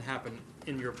 but it doesn't happen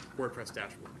in your WordPress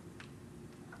dashboard.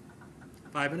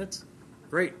 5 minutes?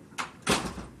 Great.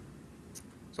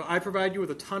 So I provide you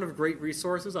with a ton of great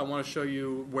resources. I want to show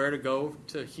you where to go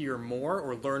to hear more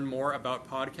or learn more about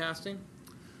podcasting.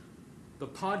 The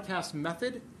podcast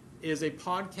method is a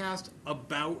podcast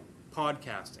about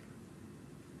podcasting.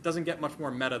 It doesn't get much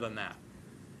more meta than that.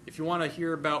 If you want to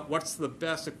hear about what's the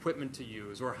best equipment to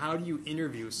use or how do you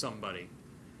interview somebody,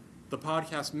 the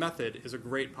podcast method is a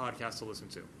great podcast to listen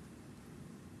to.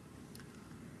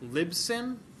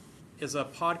 Libsyn is a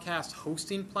podcast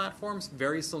hosting platform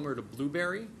very similar to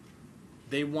Blueberry.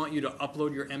 They want you to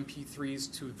upload your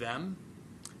MP3s to them.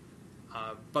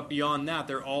 But beyond that,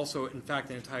 they're also, in fact,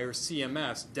 an entire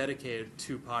CMS dedicated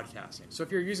to podcasting. So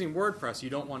if you're using WordPress, you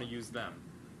don't want to use them.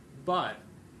 But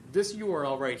this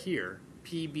URL right here,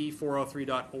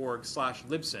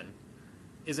 pb403.org/Libsyn,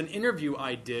 is an interview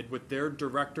I did with their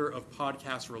director of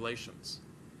podcast relations.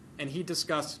 And he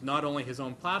discussed not only his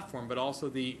own platform, but also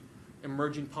the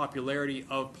emerging popularity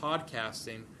of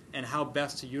podcasting and how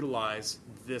best to utilize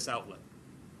this outlet.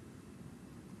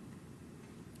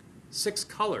 6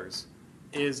 Colors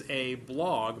is a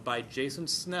blog by Jason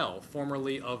Snell,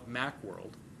 formerly of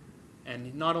Macworld.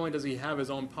 And not only does he have his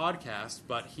own podcast,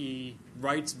 but he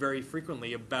writes very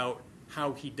frequently about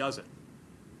how he does it.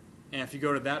 And if you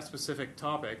go to that specific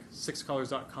topic,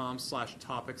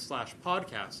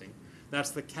 6colors.com/topic/podcasting,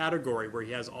 that's the category where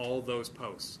he has all those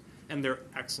posts. And they're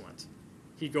excellent.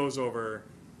 He goes over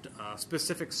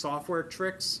specific software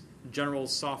tricks, general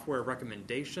software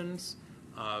recommendations,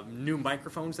 new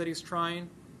microphones that he's trying.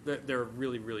 They're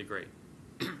really, really great.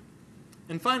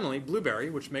 And finally, Blueberry,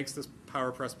 which makes this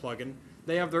PowerPress plugin,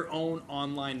 they have their own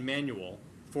online manual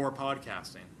for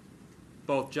podcasting.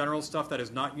 Both general stuff that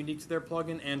is not unique to their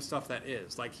plugin and stuff that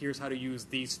is. Like, here's how to use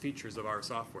these features of our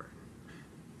software.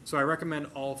 So I recommend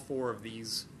all 4 of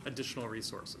these additional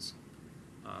resources.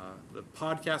 The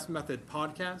Podcast Method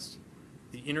podcast,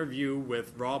 the interview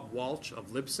with Rob Walsh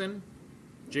of Libsyn,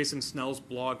 Jason Snell's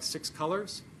blog 6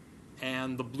 Colors,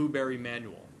 and the Blueberry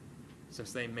manual,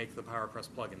 since they make the PowerPress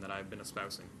plugin that I've been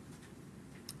espousing.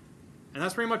 And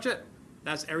that's pretty much it.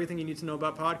 That's everything you need to know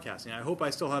about podcasting. I hope I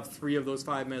still have 3 of those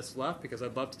 5 minutes left because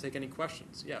I'd love to take any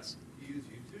questions. Yes? Do you use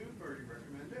YouTube or do you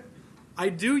recommend it? I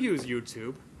do use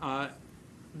YouTube.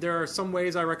 There are some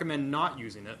ways I recommend not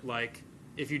using it, like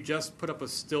if you just put up a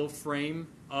still frame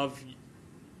of...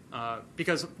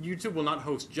 because YouTube will not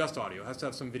host just audio. It has to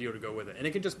have some video to go with it. And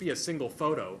it can just be a single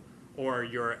photo or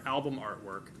your album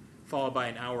artwork followed by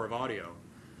an hour of audio.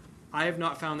 I have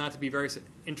not found that to be very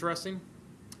interesting.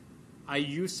 I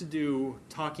used to do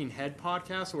talking head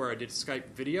podcasts where I did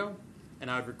Skype video,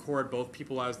 and I would record both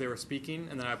people as they were speaking,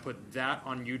 and then I put that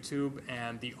on YouTube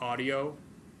and the audio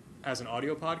as an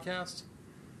audio podcast.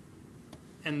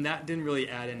 And that didn't really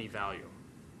add any value.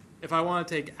 If I want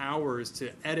to take hours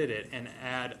to edit it and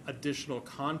add additional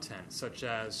content, such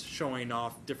as showing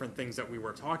off different things that we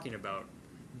were talking about,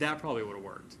 that probably would have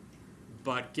worked.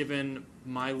 But given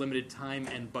my limited time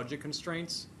and budget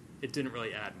constraints, it didn't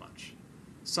really add much.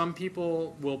 Some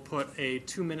people will put a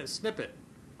 2-minute snippet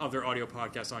of their audio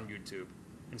podcast on YouTube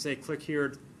and say, click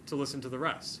here to listen to the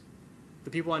rest.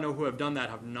 The people I know who have done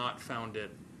that have not found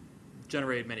it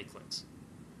generated many clicks.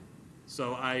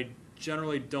 So I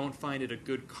generally don't find it a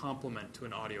good complement to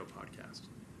an audio podcast.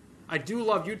 I do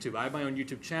love YouTube. I have my own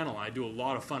YouTube channel. I do a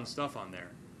lot of fun stuff on there,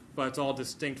 but it's all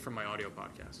distinct from my audio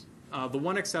podcast. The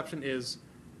one exception is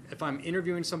if I'm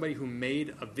interviewing somebody who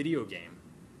made a video game,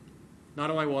 not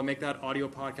only will I make that audio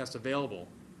podcast available,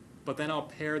 but then I'll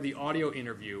pair the audio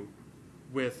interview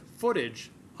with footage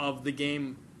of the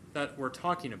game that we're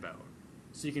talking about.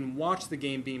 So you can watch the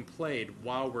game being played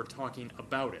while we're talking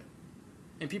about it.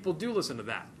 And people do listen to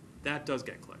that. That does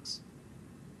get clicks.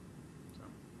 So,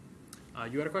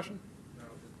 you had a question? No,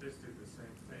 it's basically the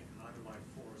same thing. How do I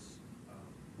force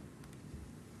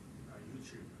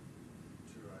YouTube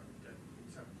to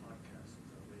accept podcasts?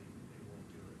 So they won't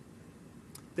do it.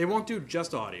 They won't do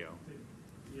just audio.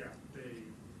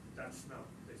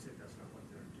 They say that's not what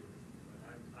they're doing. But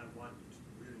I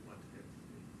really want to get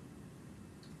the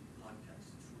podcast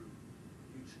through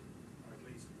YouTube, or at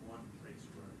least one place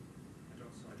where I don't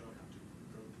have to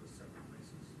go to separate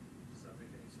places. Does that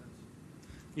make any sense?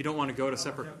 You don't want to go to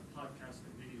separate... I want to have podcasts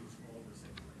and videos all in the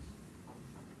same place,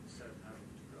 instead of having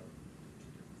to go to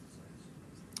different sites.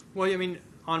 Well, I mean,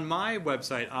 on my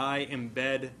website, I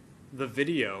embed the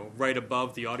video right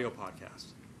above the audio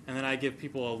podcast. And then I give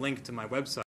people a link to my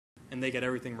website, and they get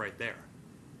everything right there.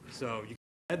 So you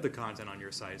can embed the content on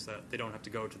your site so that they don't have to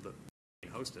go to the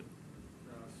hosted.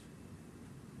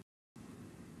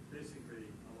 Basically,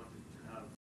 I wanted to have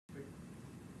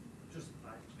just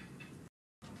like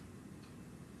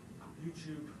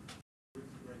YouTube with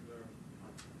regular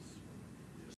podcasts.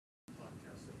 Just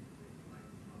podcasts that you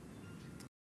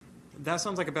can. That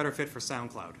sounds like a better fit for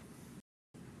SoundCloud.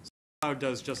 SoundCloud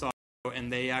does just audio,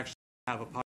 and they actually have a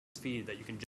podcast feed that you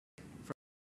can generate from.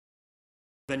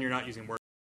 Then you're not using WordPress.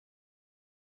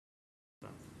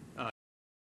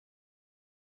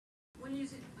 When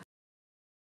using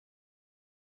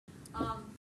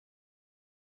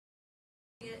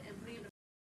it and putting it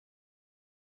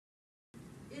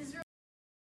in, is there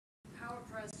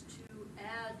PowerPress to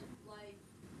add like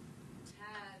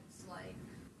tags, like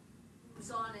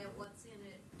who's on it, what's in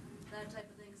it, that type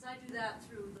of thing? Because I do that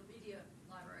through the media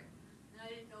library, and I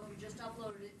didn't know if you just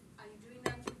uploaded it. Are you doing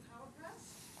that through PowerPress?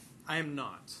 I am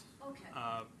not. Okay.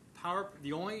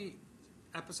 The only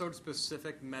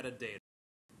episode-specific metadata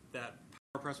that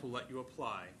PowerPress will let you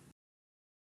apply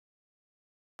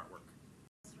artwork.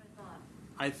 That's what I thought.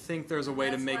 I think there's a way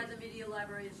to make... That's why the media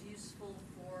library is useful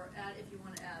for if you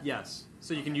want to add. Yes.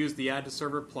 So you can use the Add to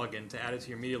Server plugin to add it to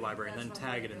your media library and then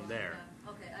tag it in there.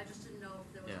 Yeah. Okay, I just didn't know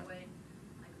if there was a way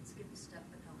I could skip a step.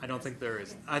 But no. I don't think there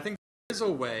is. Okay. I think there is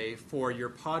a way for your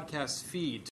podcast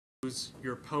feed to use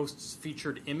your post's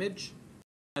featured image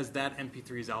as that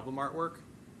MP3's album artwork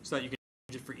so that you can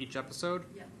change it for each episode.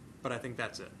 Yeah. But I think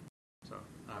that's it. So,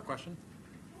 question?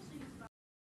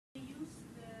 Use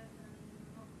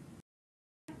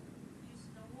the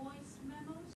voice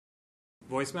memos?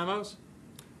 Voice memos?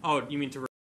 Oh, you mean to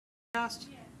podcast?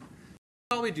 Yeah.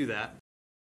 Probably do that.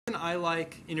 The reason I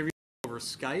like interviews over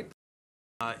Skype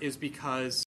is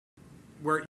because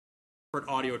we're an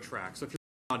audio track. So if you're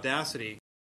on Audacity,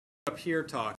 up here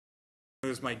talking,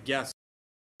 there's my guest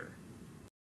here.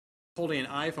 Holding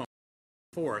an iPhone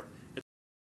forth, it's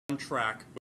one track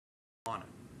on it.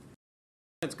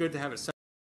 It's good to have it set.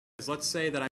 Let's say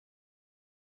that I'm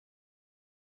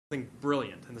something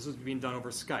brilliant, and this is being done over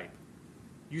Skype.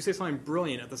 You say something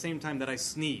brilliant at the same time that I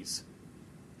sneeze.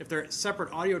 If they're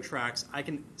separate audio tracks, I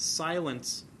can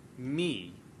silence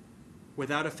me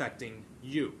without affecting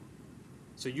you.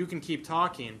 So you can keep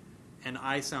talking, and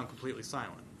I sound completely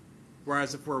silent.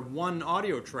 Whereas if we're one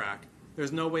audio track,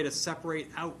 there's no way to separate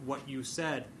out what you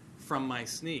said from my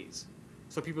sneeze.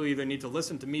 So people either need to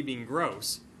listen to me being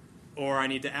gross, or I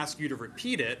need to ask you to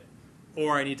repeat it,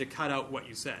 or I need to cut out what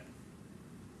you said.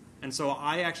 And so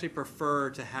I actually prefer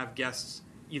to have guests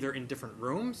either in different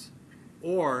rooms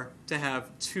or to have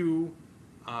two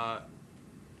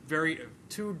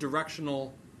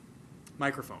directional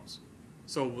microphones.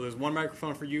 So there's one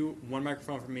microphone for you, one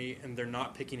microphone for me, and they're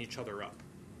not picking each other up.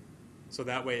 So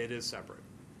that way it is separate.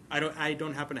 I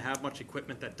don't happen to have much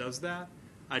equipment that does that.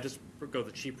 I just go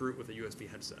the cheap route with a USB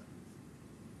headset.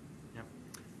 Yeah.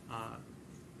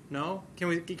 No? Can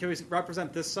we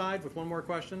represent this side with one more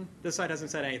question? This side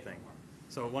hasn't said anything.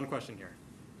 So one question here.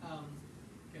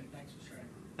 Ken, thanks for sharing.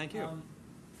 Thank you.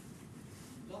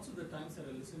 Lots of the times that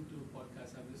I listen to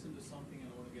podcasts, I've listened to something and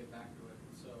I want to get back to it.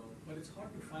 But it's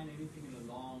hard to find anything in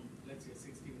a long, let's say,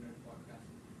 60-minute podcast.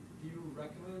 Do you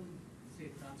recommend,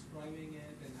 say, transcribing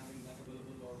it and having that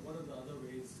available, or what are the other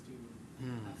ways to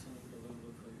have some of it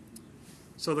available for you?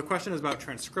 So the question is about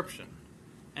transcription.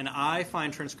 And I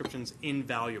find transcriptions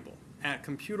invaluable. At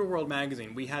Computerworld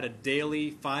magazine, we had a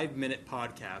daily 5-minute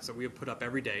podcast that we would put up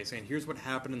every day saying, here's what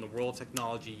happened in the world of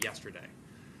technology yesterday.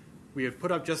 We would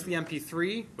put up just the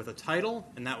MP3 with a title,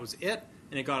 and that was it,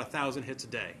 and it got 1,000 hits a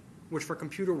day, which for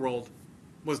Computerworld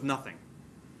was nothing.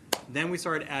 Then we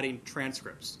started adding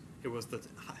transcripts. It was the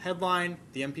headline,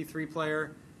 the MP3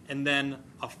 player, and then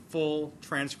a full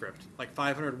transcript, like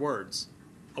 500 words.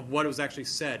 of what was actually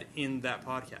said in that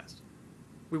podcast.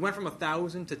 We went from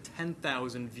 1,000 to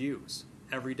 10,000 views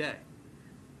every day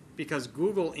because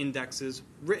Google indexes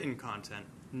written content,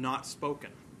 not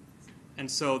spoken. And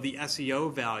so the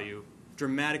SEO value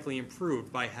dramatically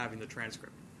improved by having the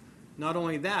transcript. Not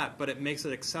only that, but it makes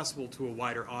it accessible to a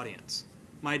wider audience.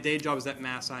 My day job is at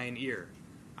Mass Eye and Ear.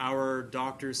 Our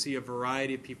doctors see a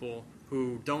variety of people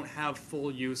who don't have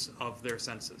full use of their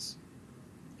senses.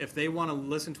 If they want to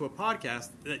listen to a podcast,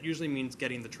 that usually means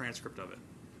getting the transcript of it.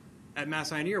 At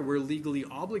Mass Eye and Ear, we're legally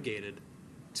obligated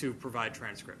to provide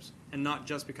transcripts, and not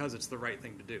just because it's the right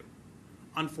thing to do.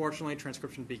 Unfortunately,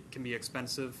 transcription can be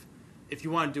expensive. If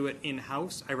you want to do it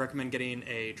in-house, I recommend getting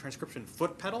a transcription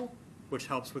foot pedal, which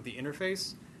helps with the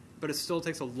interface, but it still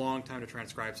takes a long time to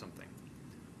transcribe something.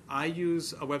 I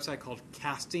use a website called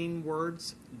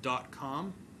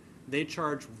castingwords.com. They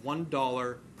charge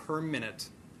 $1 per minute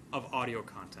of audio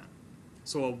content.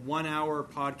 So a 1-hour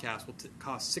podcast will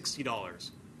cost $60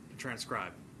 to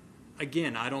transcribe.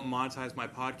 Again, I don't monetize my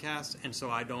podcast, and so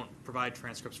I don't provide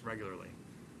transcripts regularly.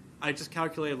 I just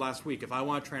calculated last week, if I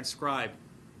want to transcribe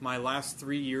my last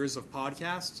 3 years of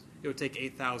podcasts, it would take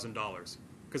 $8,000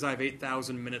 because I have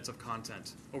 8,000 minutes of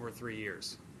content over 3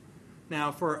 years.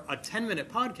 Now, for a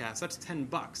 10-minute podcast, that's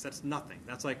 $10. That's nothing.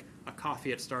 That's like a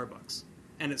coffee at Starbucks.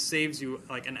 And it saves you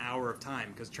like an hour of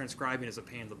time because transcribing is a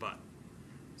pain in the butt.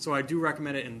 So I do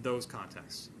recommend it in those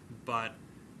contexts. But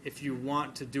if you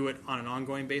want to do it on an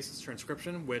ongoing basis,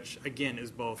 transcription, which again is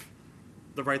both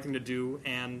the right thing to do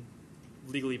and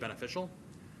legally beneficial,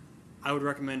 I would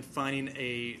recommend finding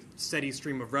a steady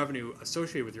stream of revenue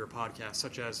associated with your podcast,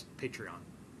 such as Patreon.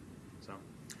 So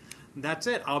that's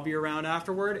it. I'll be around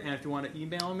afterward, and if you want to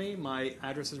email me, my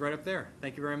address is right up there.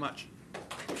 Thank you very much.